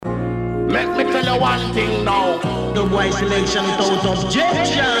Let me tell you one thing now. The boy selection without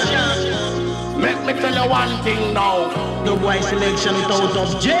objection. Let me tell you one thing now. The boy selection without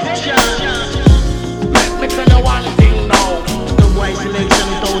objection. Let me tell you one thing now. The boy selection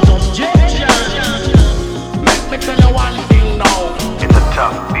without objection. Let me tell you one thing now. It's a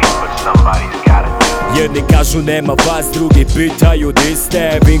tough beat, but somebody's got it. Jedni kažu nema vas, drugi pitaju di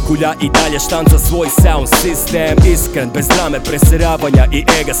ste. Vinkulja i dalje štanca svoj sound sistem. Iskren, bez drame, preseravanja i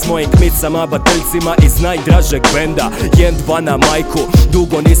ega. S mojim kmicama, batrljcima iz najdražeg benda. 1-2 na majku,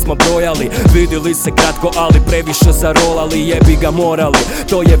 dugo nismo brojali. Vidjeli se kratko, ali previše zarolali. Jebi ga morali,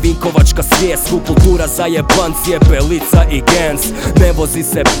 to je vinkovačka svijest. Kultura zajebanc, jebelica i gens. Ne vozi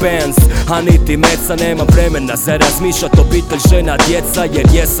se Benz, a niti meca. Nemam vremena za razmišljat obitelj, žena, djeca. Jer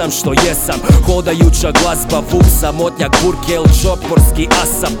jesam što jesam, hodajuća glazba, fuksa, motnjak, burkel, čoporski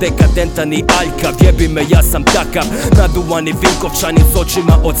asap. Dekadentan i aljkav, jebi me, ja sam takav. Naduvani vinkovčanin s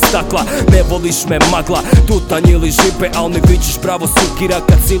očima od stakla. Ne voliš me magla, tutanj ili žipe, al mi vičiš pravo sukira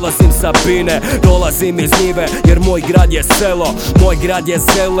kad silazim sa bine. Dolazim iz njive, jer moj grad je selo. Moj grad je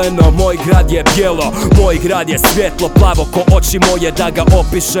zeleno, moj grad je bijelo. Moj grad je svjetlo, plavo ko oči moje. Da ga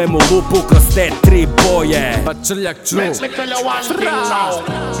opišem u lupu kroz te 3 boje. Batrljak Kru. Let me tell you one thing now.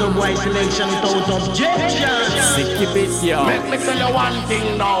 The boy selection without objection. Siky beat, yo. Let me tell you one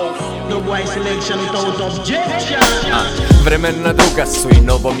thing now. The boy selection without objection. Vremena druga su i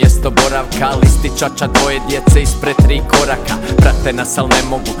novo mjesto boravka. Listi čača, dvoje djece ispred 3 koraka. Prate nas al ne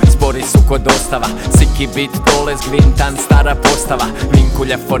mogu, spori su kod dostava. Siky beat, dole zgvintan, stara postava.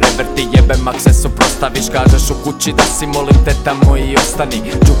 Vinkulja forever, ti jebem ak se suprostaviš. Kažeš u kući da si, molim te tamo i ostani.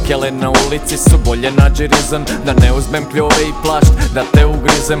 Džukele na ulici su, bolje nađi rizon. Da ne uzmem kljove i plašt, da te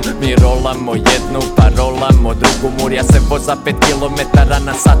ugrizem. Mi rolamo jednu, pa rolamo drugu. Murja se voza 5 kilometara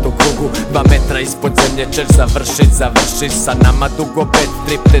na sat u krugu. 2 metra ispod zemlje ćeš završit, završiš sa nama dugo, 5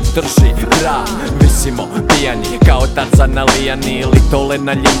 trip te drži. Bra, visimo pijani, kao Tarzan na lijani. Ili Tole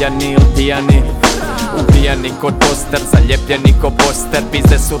na Ljiljani, ili Tijani. Ubijani ko toster, zaljepljeni ko poster.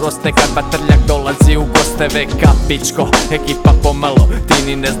 Pizde su roste kad Batrljak dolazi u goste. VK pičko, ekipa pomalo. Ti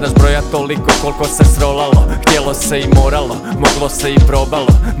ni ne znaš broja toliko koliko se srolalo. Htjelo se i moralo, moglo se i probalo.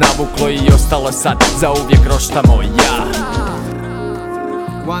 Navuklo i ostalo, sad zauvijek roštamo, ja.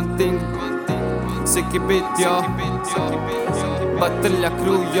 One thing, Siky beat, yo. Batrljak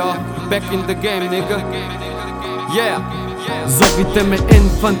Kru, yo. Back in the game, nigga. Yeah. Zovite me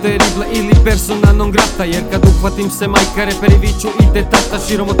enfant terrible ili persona non grata. Jer kad uhvatim se majka, reperi viču ide tata.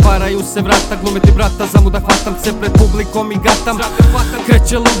 Širom otvaraju se vrata, glumeti brata. Zamuda hvatam se pred publikom i gatam.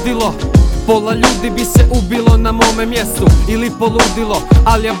 Kreće ludilo, pola ljudi bi se ubilo na mome mjestu. Ili poludilo,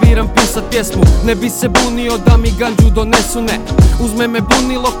 ali ja biram pisat pjesmu. Ne bi se bunio da mi ganđu donesu, ne. Uzme me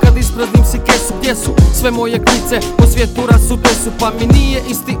bunilo kad ispraznim si kesu. Gdje su sve moje klice, po svijetu rasute su. Pa mi nije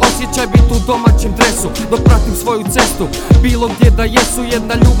isti osjećaj bit u domaćem dresu. Dok pratim svoju cestu, bilo gdje da jesu.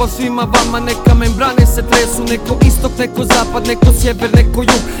 Jedna ljubav svima vama, neka membrane se tresu. Neko istok, neko zapad, neko sjever, neko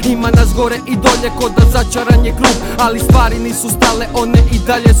jug. Ima nas gore i dolje ko da začaran je krug. Ali stvari nisu stale, one i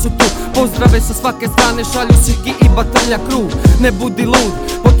dalje su tu. Pozdrave sa svake strane šalju Siky i Batrljak Kru. Ne budi lud,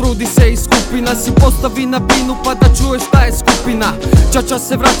 potrudi se i skupina si. Postavi na binu pa da čuješ šta je skupina. Čača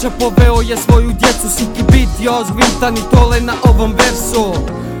se vraća, poveo je svoju djecu. Siky beat, yo, zgvintan i Tole na ovom versu.